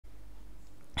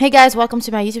Hey guys, welcome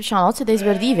to my YouTube channel. Today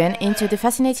we're diving into the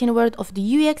fascinating world of the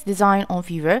UX design on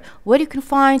Fiverr, where you can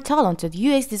find talented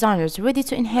UX designers ready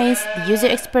to enhance the user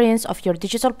experience of your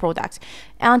digital products.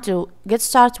 And to get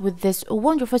started with this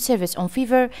wonderful service on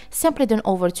Fiverr, simply head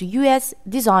over to UX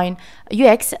Design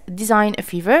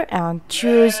Fiverr and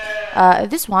choose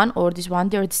this one or this one.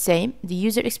 They're the same. The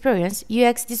user experience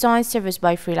UX design service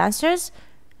by freelancers.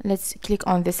 Let's click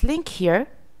on this link here.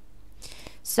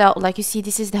 So like you see,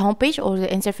 this is the homepage or the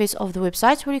interface of the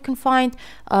website, where you can find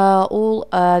all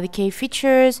the key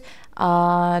features,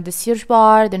 the search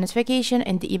bar, the notification,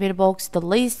 and the email box, the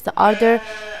list, the order,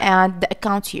 and the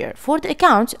account here. For the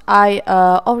account, I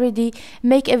already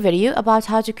make a video about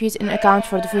how to create an account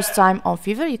for the first time on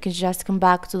Fiverr. You can just come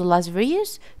back to the last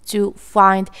videos to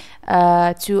find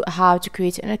to how to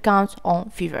create an account on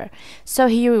Fiverr. So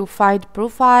here you'll find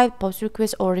profile, post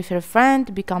request, or refer a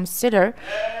friend, become seller,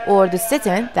 or the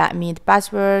setting, that means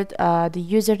password, the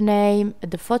username,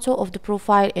 the photo of the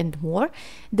profile, and more,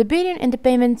 the billing and the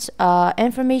payment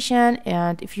information,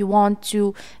 and if you want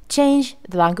to change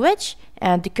the language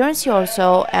and the currency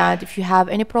also, and if you have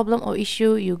any problem or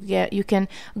issue, you can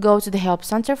go to the help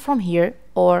center from here,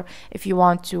 or if you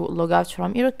want to log out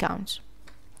from your account.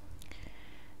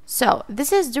 So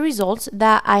this is the results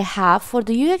that I have for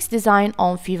the UX design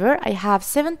on Fiverr. I have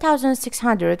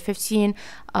 7,615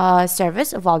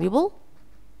 service available.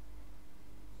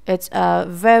 It's a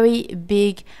very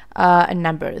big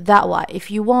number. That why,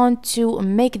 if you want to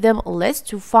make them list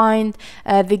to find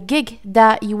the gig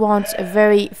that you want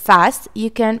very fast,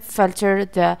 you can filter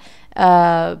the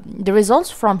results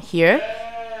from here.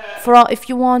 If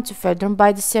you want to filter them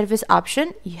by the service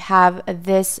option, you have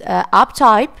this app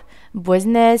type.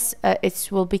 Business, it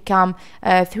will become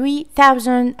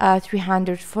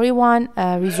 3,341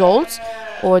 results,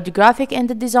 or the graphic and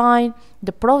the design,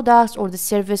 the products or the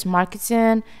service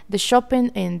marketing, the shopping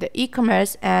and the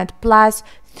e-commerce, and plus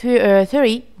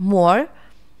 30 more.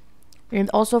 And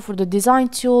also for the design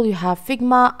tool, you have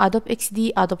Figma, Adobe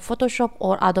XD, Adobe Photoshop,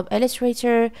 or Adobe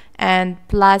Illustrator, and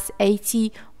plus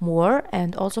 80 more.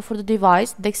 And also for the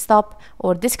device, desktop,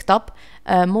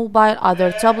 mobile,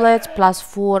 other tablets, plus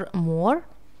 4 more.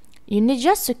 You need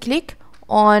just to click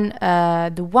on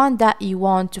the one that you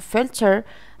want to filter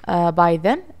by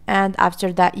them, and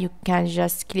after that you can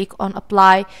just click on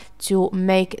apply to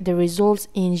make the results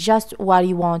in just what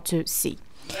you want to see.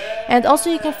 And also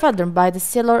you can filter by the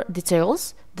seller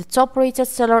details. The top rated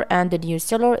seller and the new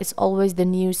seller is always the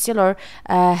new seller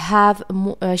have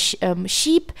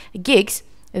cheap gigs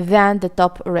than the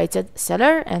top rated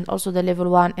seller, and also the level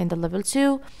 1 and the level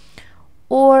 2,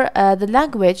 or the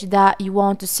language that you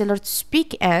want the seller to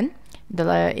speak in,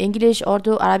 the English,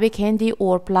 Urdu, Arabic, Hindi,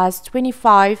 or plus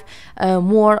 25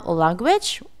 more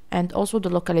language, and also the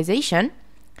localization.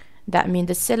 That means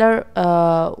the seller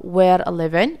where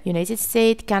living, United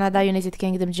States, Canada, United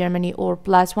Kingdom, Germany, or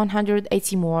plus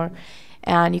 180 more,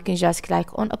 and you can just click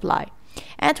on apply.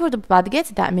 And for the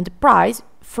budget, that means the price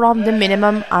from the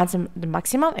minimum and the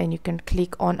maximum, and you can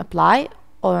click on apply.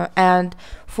 And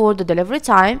for the delivery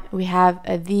time, we have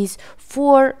these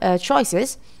 4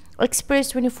 choices: express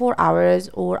 24 hours,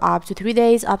 or up to 3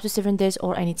 days, up to 7 days,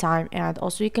 or anytime. And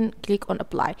also you can click on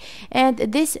apply. And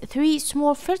these 3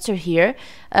 small filter here,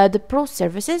 the pro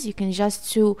services, you can just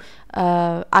to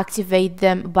activate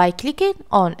them by clicking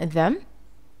on them.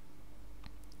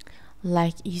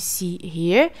 Like you see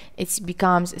here, it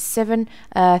becomes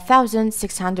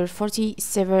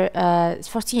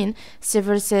 7,614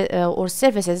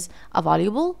 services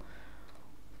available,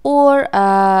 or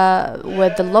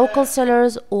with the local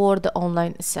sellers or the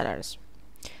online sellers.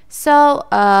 So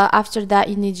after that,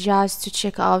 you need just to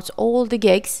check out all the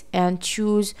gigs and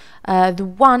choose the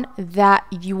one that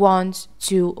you want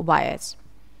to buy it.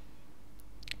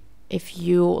 If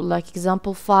you like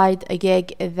exemplified a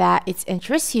gig that it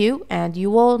interests you and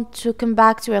you want to come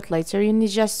back to it later, you need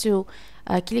just to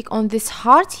click on this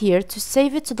heart here to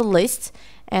save it to the list,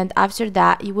 and after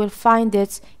that you will find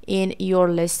it in your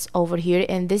list over here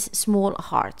in this small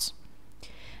heart.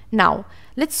 Now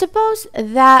let's suppose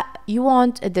that you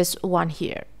want this one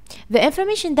here. The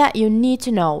information that you need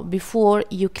to know before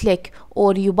you click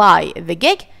or you buy the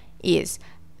gig is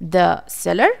the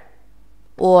seller,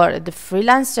 or the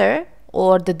freelancer,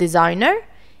 or the designer,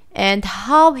 and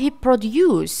how he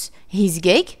produced his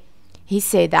gig. He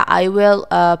said that I will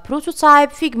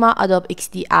prototype Figma, Adobe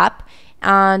XD app,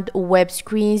 and web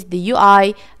screens, the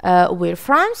UI,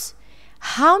 wireframes.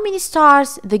 How many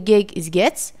stars the gig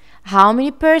gets, how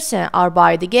many person are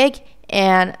by the gig,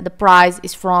 and the price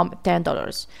is from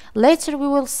 $10. Later we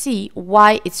will see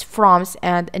why it's from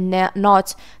and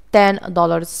not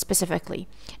 $10 specifically.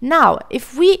 Now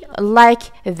if we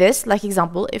like this, like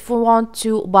example, if we want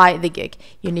to buy the gig,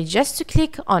 you need just to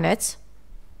click on it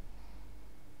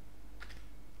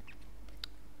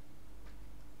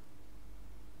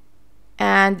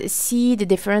and see the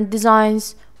different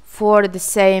designs for the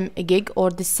same gig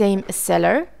or the same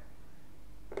seller,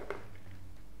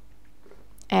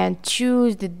 and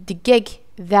choose the gig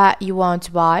that you want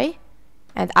to buy.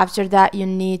 And after that you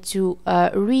need to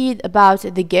read about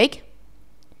the gig,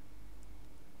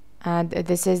 and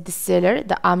this is the seller,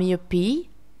 the MUP,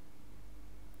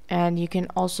 and you can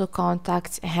also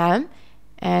contact him.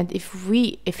 And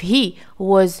if he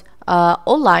was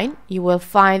online, you will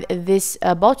find this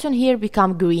button here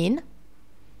become green.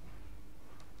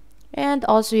 And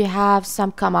also you have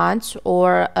some comments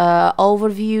or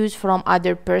overviews from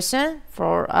other person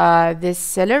for this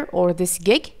seller or this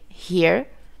gig here.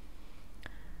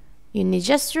 You need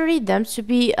just to read them to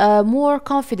be more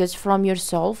confident from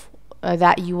yourself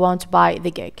that you want to buy the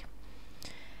gig.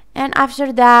 And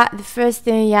after that, the first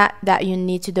thing that you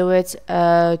need to do it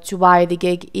to buy the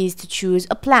gig is to choose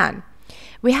a plan.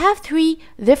 We have 3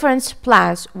 different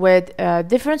plans with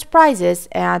different prices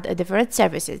and different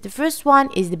services. The first one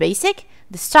is the basic,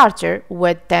 the starter,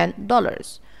 with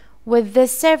 $10. With the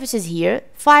services here,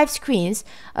 5 screens,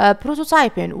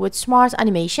 prototyping with smart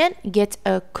animation, get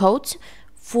a code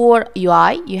for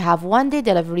UI, you have 1-day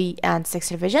delivery and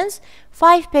 6 revisions,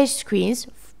 5-page screens,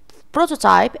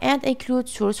 prototype, and include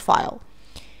source file.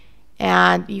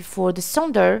 And for the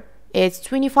standard, it's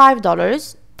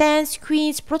 $25, 10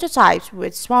 screens, prototypes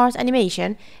with smart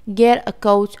animation, get a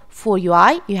code for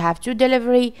UI, you have 2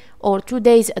 delivery or 2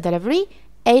 days delivery,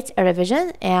 8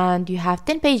 revision, and you have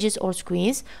 10 pages or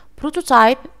screens,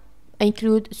 prototype,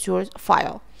 include source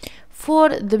file. For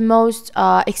the most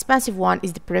expensive one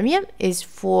is the premium, is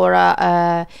for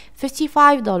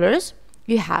 $55.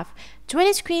 You have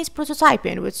 20 screens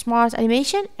prototyping with smart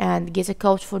animation and get a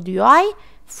code for the UI,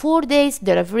 4 days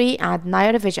delivery and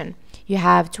 9 revision. You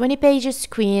have 20 pages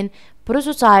screen,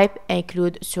 prototype,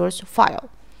 include source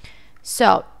file.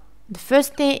 So the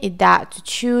first thing is that to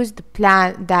choose the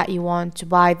plan that you want to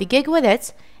buy the gig with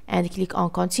it, and click on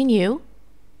continue,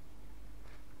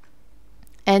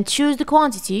 and choose the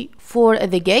quantity for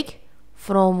the gig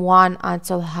from 1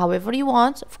 until however you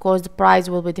want. Of course the price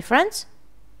will be different.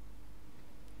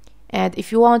 And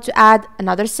if you want to add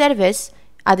another service,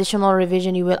 additional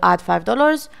revision, you will add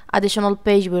 $5, additional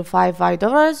page will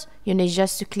 $5. You need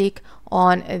just to click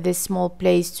on this small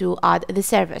place to add the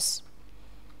service,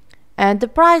 and the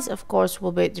price of course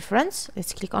will be different.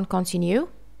 Let's click on continue.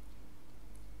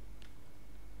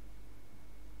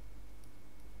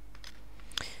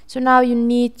 So now you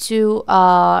need to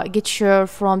get sure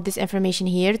from this information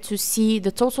here to see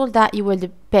the total that you will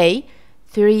pay,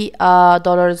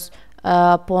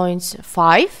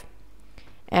 $3.5.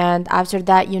 And after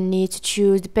that you need to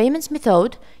choose the payments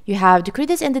method. You have the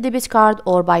credit and the debit card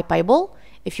or by PayPal.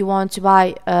 If you want to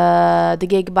buy the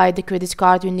gig by the credit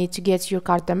card, you need to get your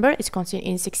card number. It's contained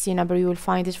in 16 number. You will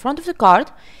find it in front of the card,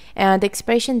 and the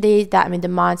expiration date, that means the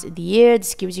month, the year, the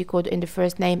security code in the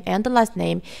first name and the last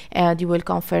name, and you will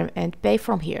confirm and pay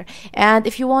from here. And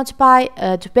if you want to buy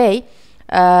pay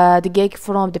the gig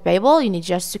from the PayPal, you need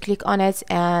just to click on it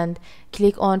and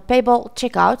click on PayPal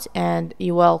checkout, and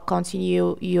you will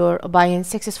continue your buying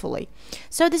successfully.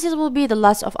 So this will be the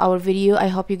last of our video. I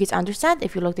hope you guys understand.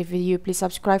 If you like the video, please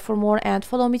subscribe for more and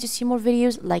follow me to see more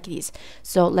videos like this.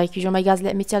 So like usual my guys,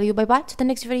 let me tell you bye bye to the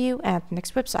next video and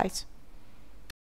next website.